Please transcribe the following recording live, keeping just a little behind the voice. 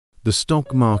The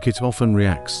stock market often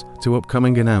reacts to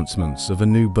upcoming announcements of a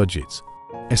new budget,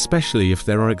 especially if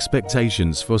there are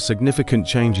expectations for significant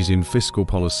changes in fiscal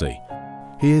policy.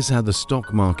 Here's how the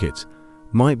stock market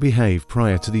might behave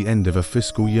prior to the end of a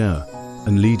fiscal year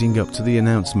and leading up to the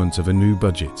announcement of a new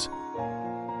budget.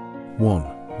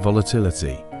 1.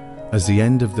 Volatility. As the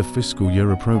end of the fiscal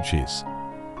year approaches,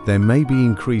 there may be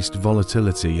increased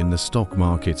volatility in the stock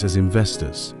market as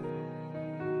investors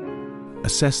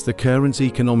assess the current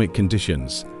economic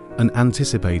conditions and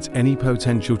anticipate any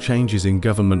potential changes in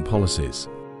government policies.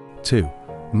 2.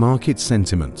 Market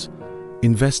sentiment.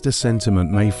 Investor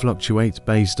sentiment may fluctuate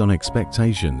based on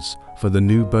expectations for the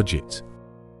new budget.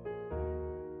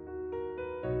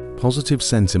 Positive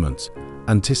sentiment,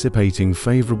 anticipating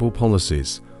favorable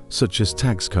policies such as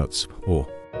tax cuts or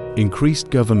increased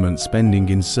government spending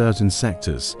in certain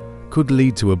sectors, could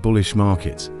lead to a bullish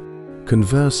market.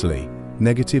 Conversely,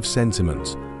 negative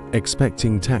sentiment,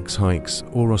 expecting tax hikes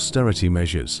or austerity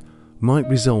measures, might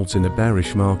result in a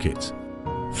bearish market.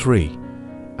 3.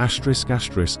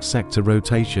 Sector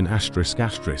rotation.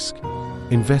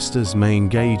 Investors may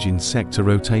engage in sector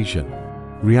rotation,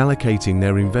 reallocating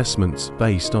their investments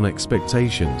based on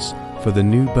expectations for the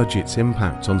new budget's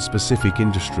impact on specific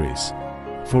industries.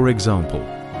 For example,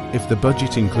 if the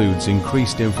budget includes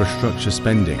increased infrastructure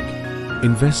spending,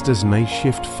 investors may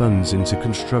shift funds into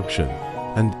construction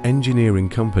and engineering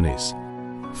companies.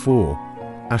 4.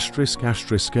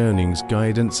 Earnings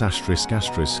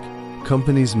guidance.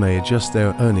 Companies may adjust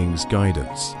their earnings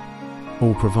guidance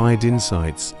or provide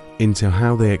insights into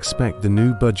how they expect the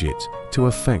new budget to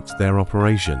affect their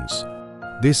operations.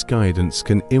 This guidance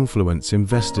can influence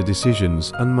investor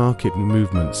decisions and market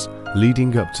movements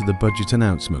leading up to the budget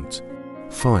announcement.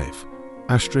 5.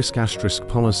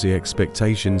 Policy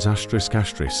expectations.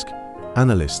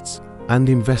 Analysts and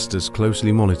investors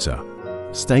closely monitor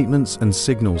statements and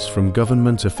signals from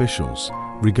government officials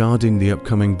regarding the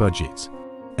upcoming budget.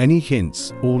 Any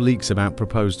hints or leaks about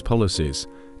proposed policies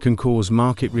can cause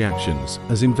market reactions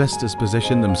as investors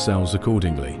position themselves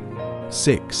accordingly.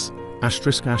 6.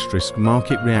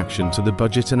 Market reaction to the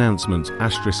budget announcement.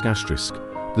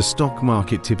 The stock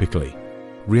market typically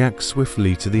reacts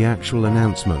swiftly to the actual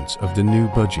announcement of the new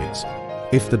budget.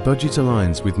 If the budget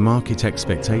aligns with market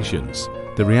expectations,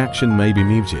 the reaction may be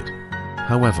muted.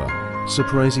 However,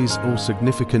 surprises or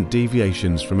significant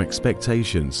deviations from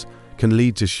expectations can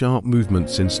lead to sharp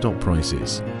movements in stock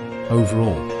prices.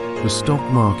 Overall, the stock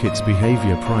market's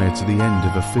behavior prior to the end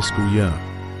of a fiscal year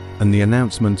and the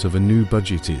announcement of a new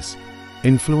budget is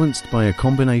influenced by a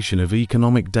combination of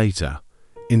economic data,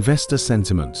 investor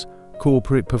sentiment,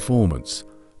 corporate performance,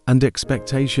 and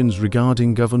expectations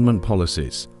regarding government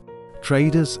policies.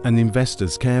 Traders and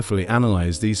investors carefully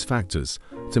analyze these factors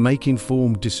to make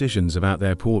informed decisions about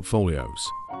their portfolios.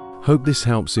 Hope this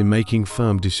helps in making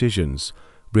firm decisions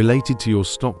related to your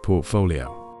stock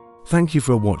portfolio. Thank you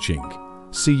for watching.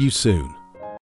 See you soon.